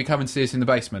they might be coming to see us in the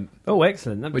basement, Oh,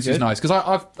 excellent. That'd be which good. is nice. Because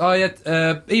I had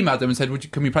emailed them and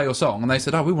said, can we play your song? And they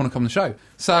said, we want to come on the show.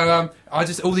 So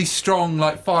all these strong,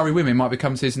 fiery women might be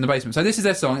coming to see us in the basement. So this is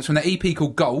their song. It's from their EP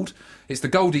called Gold. It's the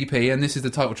Gold EP, and this is the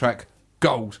title track,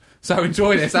 Gold. So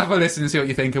enjoy this, have a listen and see what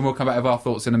you think, and we'll come back with our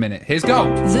thoughts in a minute. Here's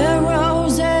Gold. The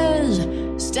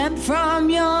roses step from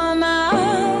your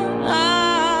mind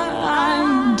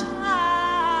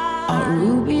are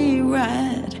ruby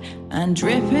red and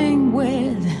dripping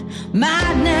with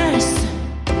madness.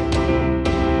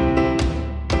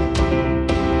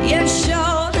 Your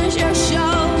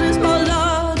shoulders more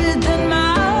loaded than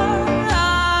mine.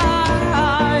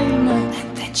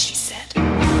 And then she said,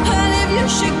 and if you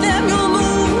shake them, you'll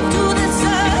move to the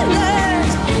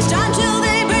silence. Stand till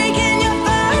they break in your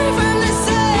fire from the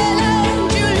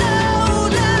silence. You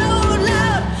loud, loud,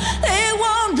 loud. They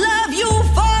won't love you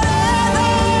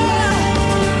forever.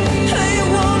 They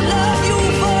won't love you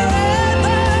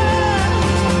forever.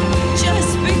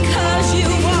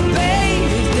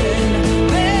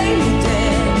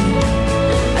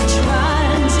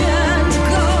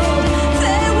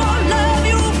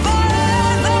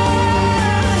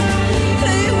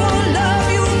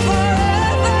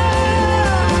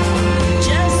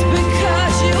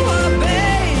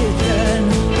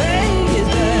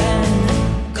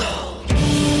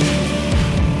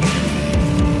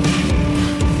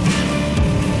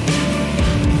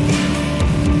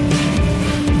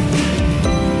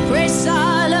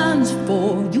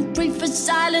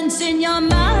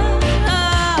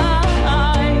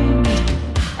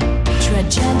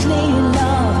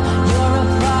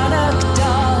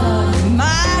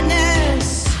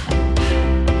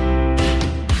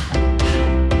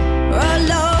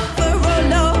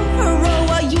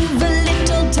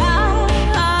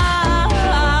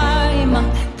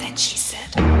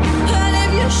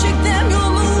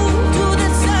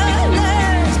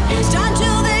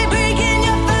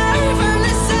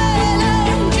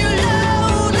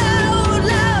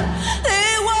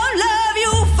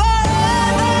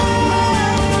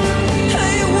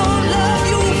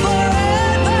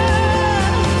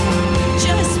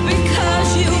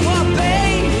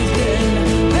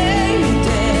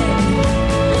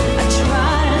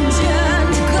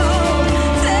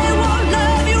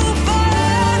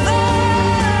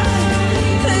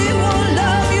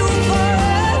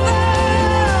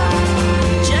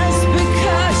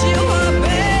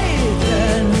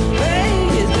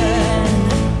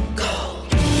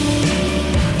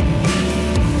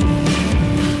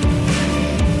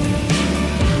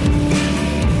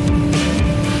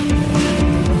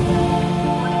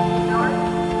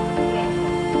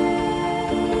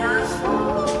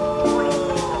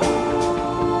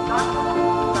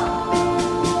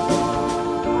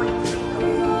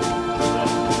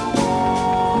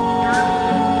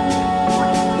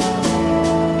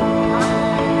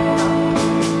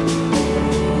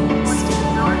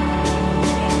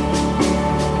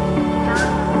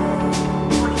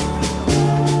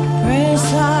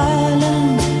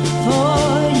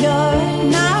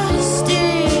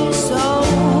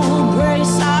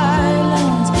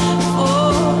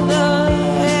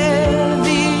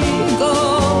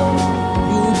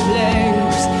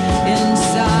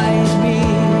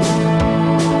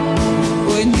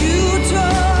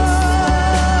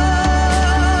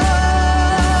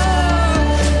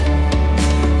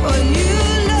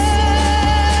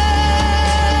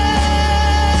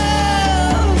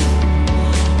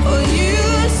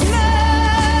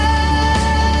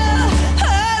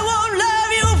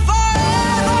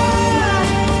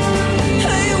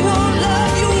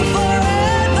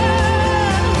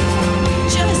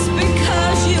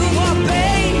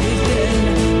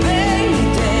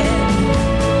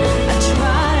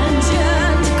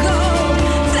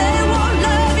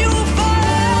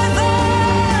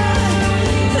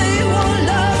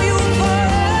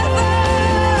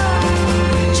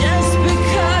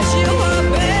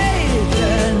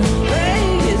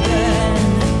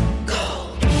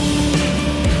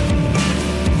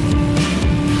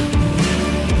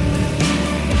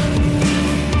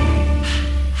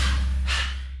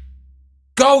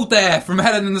 gold there from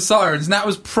Helen and the Sirens, and that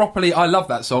was properly... I love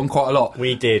that song quite a lot.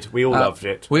 We did. We all loved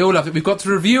it. We all loved it. We've got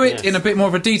to review it in a bit more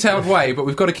of a detailed way, but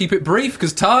we've got to keep it brief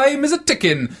because time is a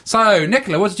ticking. So,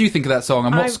 Nicola, what did you think of that song,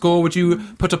 and what score would you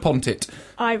put upon it?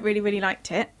 I really, really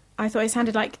liked it. I thought it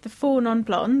sounded like the 4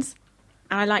 non-blondes,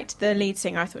 and I liked the lead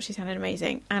singer. I thought she sounded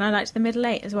amazing, and I liked the middle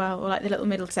 8 as well, or like the little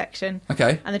middle section.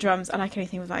 Okay. And the drums. I like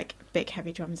anything with like big,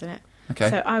 heavy drums in it. Okay.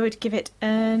 So I would give it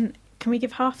an... Can we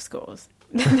give half scores?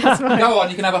 That's fine. Go on,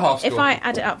 you can have a half score. If I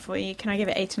add it up for you, can I give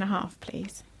it 8.5,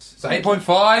 please? So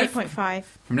 8.5? 8.5.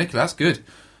 From Nicola, that's good.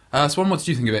 Swan, what did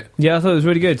you think of it? Yeah, I thought it was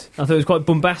really good. I thought it was quite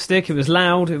bombastic. It was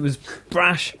loud. It was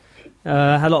brash.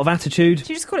 Had a lot of attitude. Did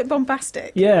you just call it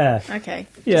bombastic? Yeah. Okay.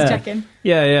 Yeah. Just checking.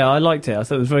 Yeah, I liked it. I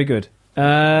thought it was very good.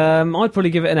 I'd probably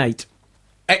give it an 8.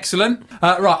 Excellent.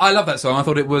 Right, I love that song. I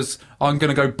thought it was... I'm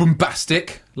going to go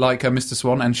bombastic, like Mr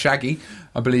Swan and Shaggy,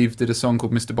 I believe, did a song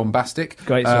called Mr Bombastic.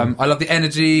 Great song. I love the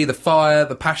energy, the fire,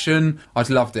 the passion. I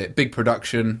just loved it. Big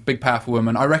production, big powerful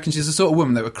woman. I reckon she's the sort of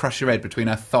woman that would crush your head between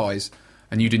her thighs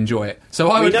and you'd enjoy it. So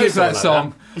I would give that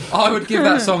song... I would give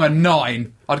that song a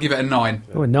 9. I'd give it a 9.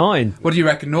 Oh, a 9. What do you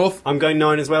reckon, North? I'm going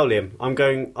 9 as well, Liam.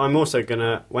 I'm also going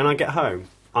to... When I get home,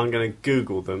 I'm going to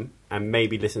Google them and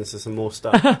maybe listen to some more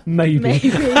stuff. Maybe. Okay.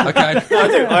 No, I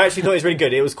do. I actually thought it was really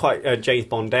good. It was quite James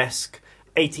Bond-esque.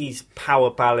 80s power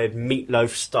ballad, Meatloaf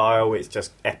style. It's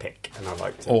just epic, and I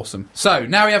liked it. Awesome. So,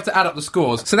 now we have to add up the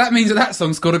scores. So that means that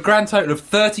song scored a grand total of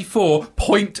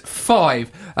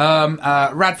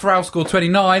 34.5. Rad Fru scored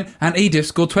 29, and Edith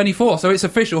scored 24. So it's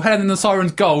official. Helen and the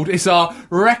Sirens Gold is our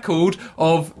record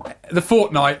of the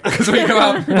Fortnight, because we go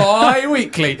out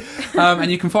bi-weekly. And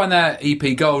you can find their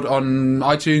EP Gold on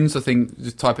iTunes. I think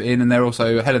just type it in, and they're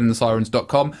also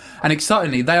helenandthesirens.com. And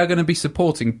excitingly, they are going to be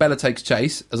supporting Bella Takes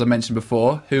Chase, as I mentioned before,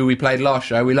 who we played last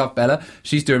show. We love Bella.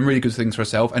 She's doing really good things for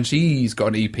herself, and she's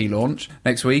got an EP launch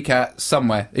next week at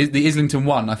somewhere. The Islington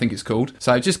One, I think it's called.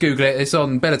 So just Google it. It's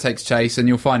on Bella Takes Chase, and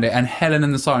you'll find it. And Helen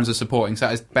and the Sirens are supporting, so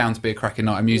that is bound to be a cracking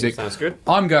night of music. Sounds good.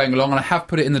 I'm going along, and I have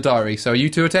put it in the diary. So are you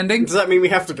two attending? Does that mean we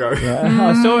have to go? Yeah.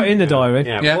 I saw it in the diary.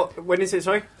 Yeah. When is it,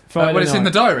 sorry? Friday Well, it's in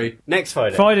the diary. Next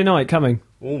Friday. Friday night coming.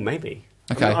 Oh, maybe.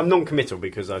 Okay. I'm non-committal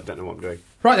because I don't know what I'm doing.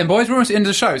 Right then, boys, we're almost at the end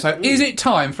of the show. So is it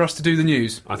time for us to do the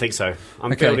news? I think so.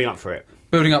 I'm Okay. building up for it.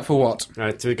 Building up for what?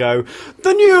 To go,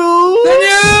 the news! The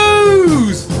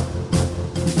news!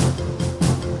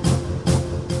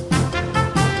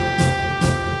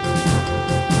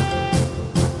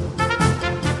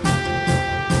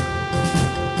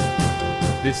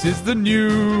 This is the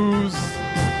news.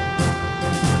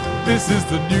 This is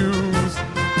the news.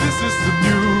 This is the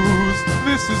news.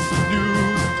 This is the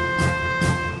news.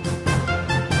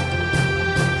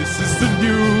 This is the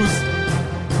news.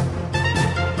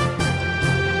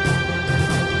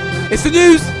 It's the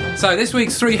news! So this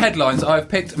week's 3 headlines I've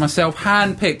picked myself,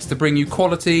 hand-picked, to bring you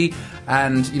quality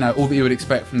and, you know, all that you would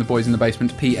expect from the Boys in the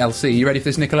Basement PLC. You ready for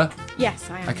this, Nicola? Yes,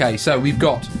 I am. Okay, so we've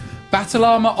got battle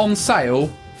armour on sale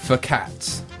for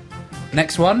cats.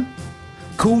 Next one,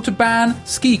 call to ban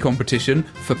ski competition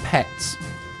for pets.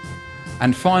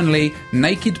 And finally,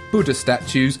 naked Buddha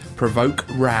statues provoke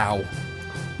row.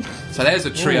 So there's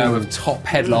a trio of top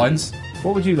headlines.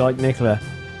 What would you like, Nicola?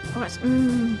 What? I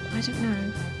don't know.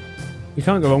 You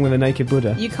can't go wrong with a naked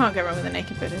Buddha. You can't go wrong with a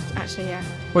naked Buddha, actually, yeah.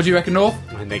 What do you reckon, North?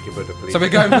 My naked Buddha, please. So we're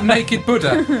going for naked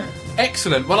Buddha.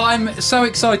 Excellent. Well, I'm so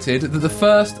excited that the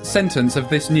first sentence of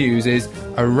this news is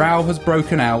a row has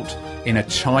broken out in a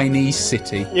Chinese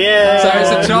city. Yeah! So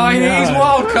it's a Chinese no.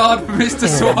 wild card for Mr.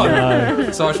 Swan. no.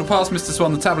 So I shall pass Mr.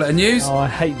 Swan the tablet of news. Oh, I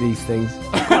hate these things.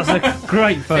 That's a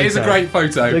great photo. It is a great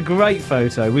photo. It's a great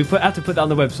photo. We have to put that on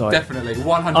the website. Definitely,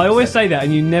 100%. I always say that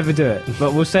and you never do it,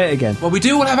 but we'll say it again. Well, we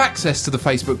do all have access to the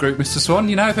Facebook group, Mr. Swan.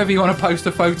 You know, if ever you want to post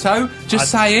a photo,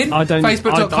 just say in.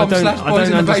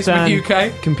 Facebook.com/boysinthe-basement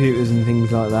UK. Computers and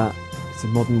things like that. It's a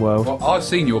modern world. Well, I've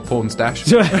seen your porn stash.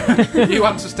 You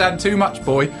understand too much,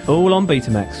 boy. All on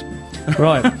Betamax.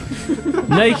 Right.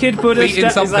 Naked Buddha Beating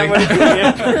something.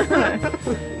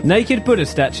 Naked Buddha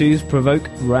statues provoke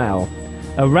row.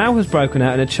 A row has broken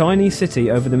out in a Chinese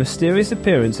city over the mysterious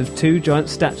appearance of 2 giant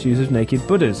statues of naked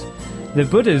Buddhas. The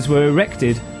Buddhas were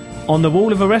erected on the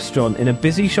wall of a restaurant in a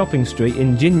busy shopping street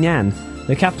in Jinyan,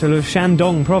 the capital of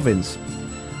Shandong province.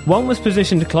 One was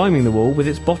positioned climbing the wall with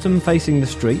its bottom facing the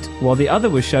street, while the other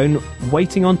was shown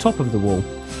waiting on top of the wall.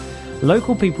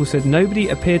 Local people said nobody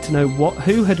appeared to know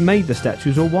who had made the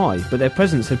statues or why, but their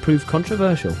presence had proved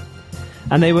controversial.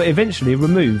 And they were eventually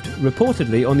removed,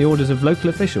 reportedly on the orders of local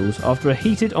officials, after a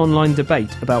heated online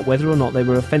debate about whether or not they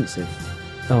were offensive.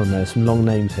 Oh no, some long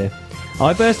names here.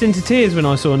 I burst into tears when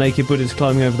I saw naked Buddhas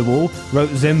climbing over the wall, wrote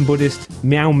Zen Buddhist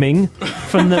Miao Ming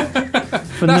from the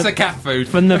That's a cat food.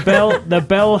 From the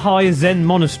Bell High Zen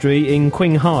Monastery in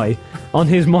Qinghai on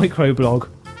his microblog.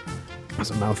 That's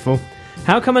a mouthful.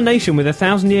 How come a nation with a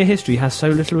 1,000-year history has so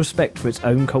little respect for its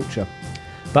own culture?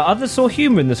 But others saw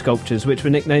humour in the sculptures, which were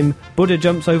nicknamed Buddha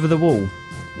Jumps Over the Wall.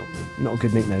 Not a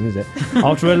good nickname, is it?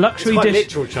 After a luxury It's quite dish,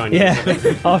 literal Chinese.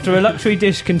 yeah. After a luxury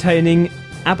dish containing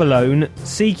abalone,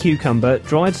 sea cucumber,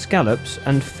 dried scallops,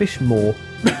 and fish maw.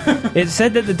 It's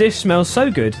said that the dish smells so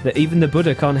good that even the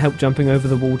Buddha can't help jumping over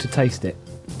the wall to taste it.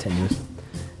 Tenuous.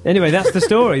 Anyway, that's the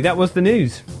story. That was the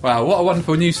news. Wow, what a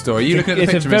wonderful news story. You looking at the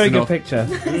It's picture, a very Mr. good North?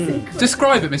 picture.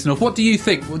 Describe it, Mr. North. What do you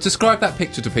think? Well, describe that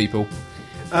picture to people.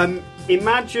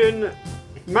 Imagine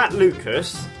Matt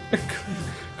Lucas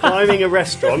climbing a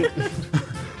restaurant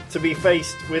to be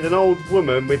faced with an old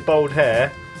woman with bald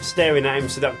hair staring at him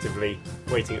seductively,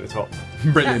 waiting at the top.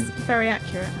 Brilliant. That's very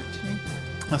accurate, actually.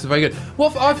 That's very good.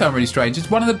 What I found really strange is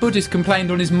one of the Buddhists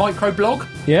complained on his microblog.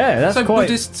 Yeah, that's So quite...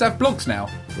 Buddhists have blogs now.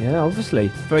 Yeah, obviously.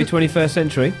 Very 21st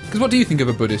century. Because what do you think of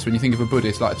a Buddhist when you think of a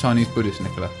Buddhist, like a Chinese Buddhist,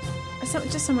 Nicola?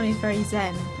 Just someone who's very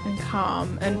zen and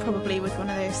calm, and probably with one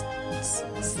of those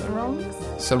sarongs.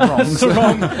 Sarongs.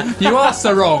 Sarong. You are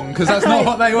sarong, because that's not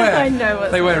what they wear. I know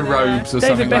what They wear robes or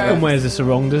David something like Beckham that. wears a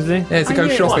sarong, does he? Yeah, to I go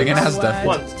knew it shopping in was Asda. a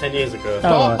word. Once, 10 years ago.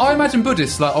 But Oh, right. I imagine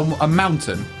Buddhists like on a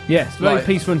mountain Yes, very Like-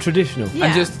 peaceful and traditional. Yeah.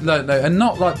 and just like, and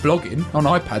not like blogging on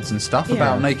iPads and stuff Yeah.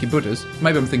 about naked Buddhas.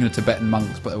 Maybe I'm thinking of Tibetan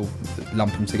monks, but they'll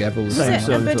lump them together. all the Was Same same. it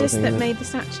sort a of Buddhist thing, that isn't it? made the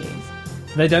statues?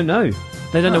 They don't know.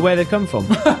 They don't know where they've come from.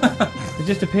 They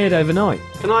just appeared overnight.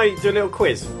 Can I do a little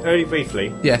quiz, very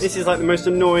briefly? Yes. This is like the most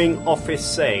annoying office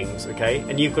sayings, okay?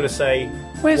 And you've got to say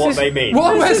Where's what this- they mean.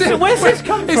 What? Where's this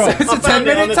come It's a I found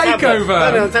it on 10-minute the tablet.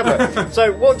 Found it on takeover. the tablet.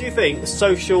 So, what do you think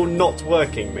social not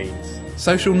working means?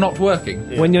 Social not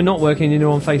working. Yeah. When you're not working and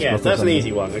you're on Facebook Yeah, or so that's an something.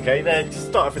 easy one, okay? Then just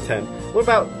start off with 10. What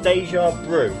about deja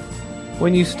brew?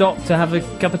 When you stop to have a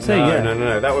cup of tea, No, yeah.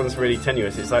 no, that one's really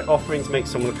tenuous. It's like offering to make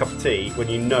someone a cup of tea when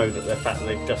you know that they're fat and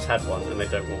they've just had one and they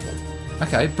don't want one.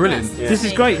 Okay, brilliant. Yeah. This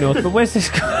is great, North, but where's this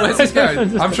going? Where's this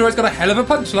going? I'm sure it's got a hell of a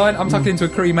punchline. I'm tucking into a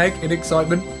cream egg in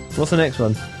excitement. What's the next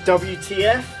one?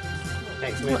 WTF?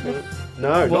 Exclamation point.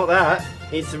 No, not that.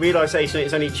 It's the realisation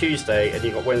it's only Tuesday and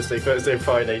you've got Wednesday, Thursday and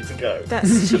Friday to go.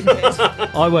 That's stupid.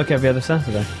 I work every other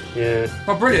Saturday. Yeah.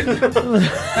 Oh, brilliant. That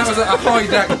was a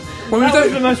hijack. Well, we That was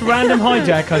don't. the most random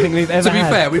hijack I think we've ever To be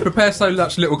had. fair, we prepare so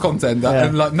much little content that Yeah.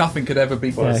 and like nothing could ever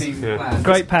be Yeah. planned.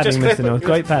 Great padding, click Mr. North.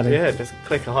 Great padding. Yeah, just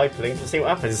click a hyperlink to see what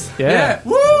happens. Yeah. Yeah.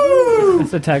 Woo!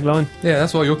 That's the tagline. Yeah,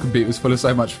 that's why your computer's full of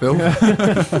so much film.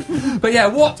 But yeah,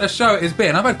 what a show it has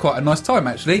been. I've had quite a nice time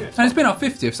actually, and it's been our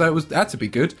 50th, so it had to be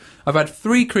good. I've had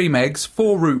 3 cream eggs,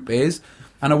 4 root beers,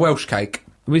 and a Welsh cake.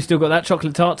 We've still got that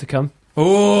chocolate tart to come.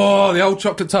 Oh, the old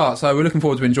chocolate tart. So we're looking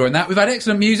forward to enjoying that. We've had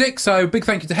excellent music, so big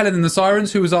thank you to Helen And The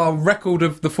Sirens, who was our record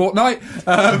of the Fortnight,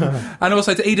 and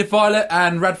also to Edith Violet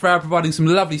and Rad Fru providing some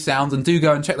lovely sounds. And do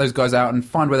go and check those guys out and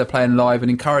find where they're playing live and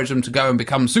encourage them to go and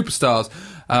become superstars.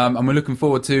 And we're looking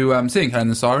forward to seeing Helen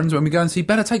And The Sirens when we go and see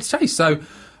Bella Takes Chase. So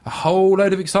a whole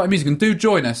load of exciting music, and do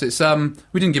join us. It's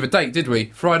we didn't give a date, did we?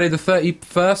 Friday the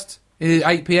 31st,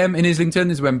 8 p.m. in Islington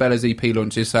is when Bella's EP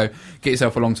launches, so get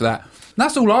yourself along to that. And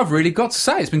that's all I've really got to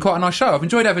say. It's been quite a nice show. I've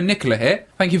enjoyed having Nicola here.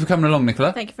 Thank you for coming along,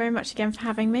 Nicola. Thank you very much again for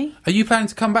having me. Are you planning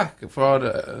to come back for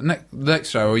our next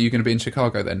show, or are you going to be in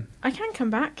Chicago then? I can come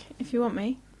back if you want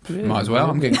me. Might as well.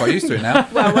 I'm getting quite used to it now.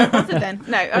 Well, won't bother then.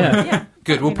 No, yeah.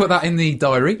 Good, we'll put that in the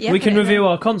diary. Yeah, We can put it in review there.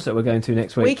 our concert we're going to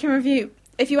next week. We can review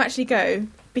if you actually go,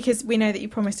 because we know that you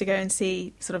promised to go and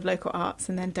see sort of local arts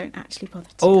and then don't actually bother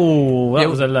to. Oh, that Yeah,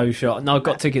 was a low shot. No, I've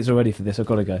got tickets already for this. I've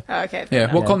got to go. Oh, okay.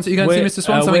 Yeah, what Yeah. concert are you going to see, We're- Mr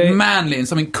Swan? we're- Something manly and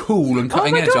something cool and Oh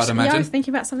cutting my edge, gosh! I'd Yeah, I imagine. was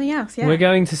thinking about something else. Yeah. We're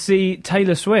going to see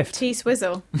Taylor Swift. T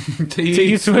Swizzle.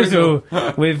 Tea Swizzle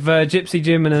with Gypsy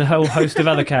Jim and a whole host of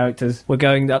other characters. We're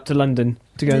going up to London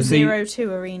to go The and see 02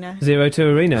 Arena. 02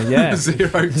 Arena, yeah.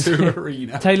 02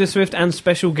 Arena. Taylor Swift and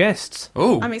special guests.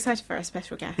 Oh, I'm excited for our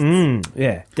special guests.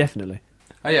 Yeah, definitely.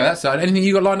 oh yeah, that's anything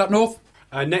you got lined up, North?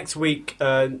 Next week,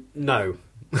 no.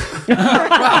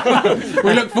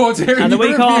 We look forward to hearing And the your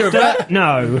week review of that. after,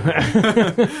 no.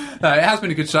 It has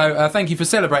been a good show. Thank you for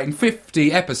celebrating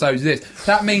 50 episodes of this.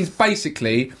 That means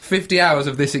basically 50 hours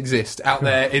of this exist out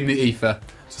there in the ether.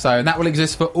 So, and that will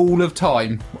exist for all of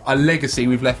time. A legacy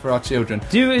we've left for our children.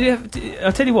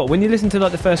 I'll tell you what, when you listen to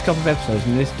like the first couple of episodes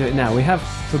and you listen to it now, we have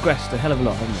progressed a hell of a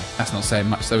lot, haven't we? That's not saying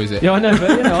much, though, is it? Yeah, I know, but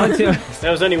you know,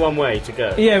 There was only one way to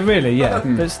go. yeah, really, yeah,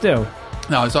 but still.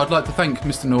 No, so I'd like to thank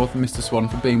Mr North and Mr Swan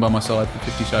for being by my side for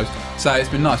 50 shows. So it's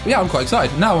been nice. But yeah, I'm quite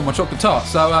excited. Now on my chocolate tart.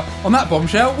 So on that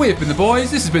bombshell, we have been the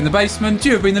boys. This has been The Basement.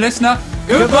 You have been the listener.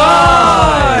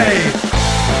 Goodbye!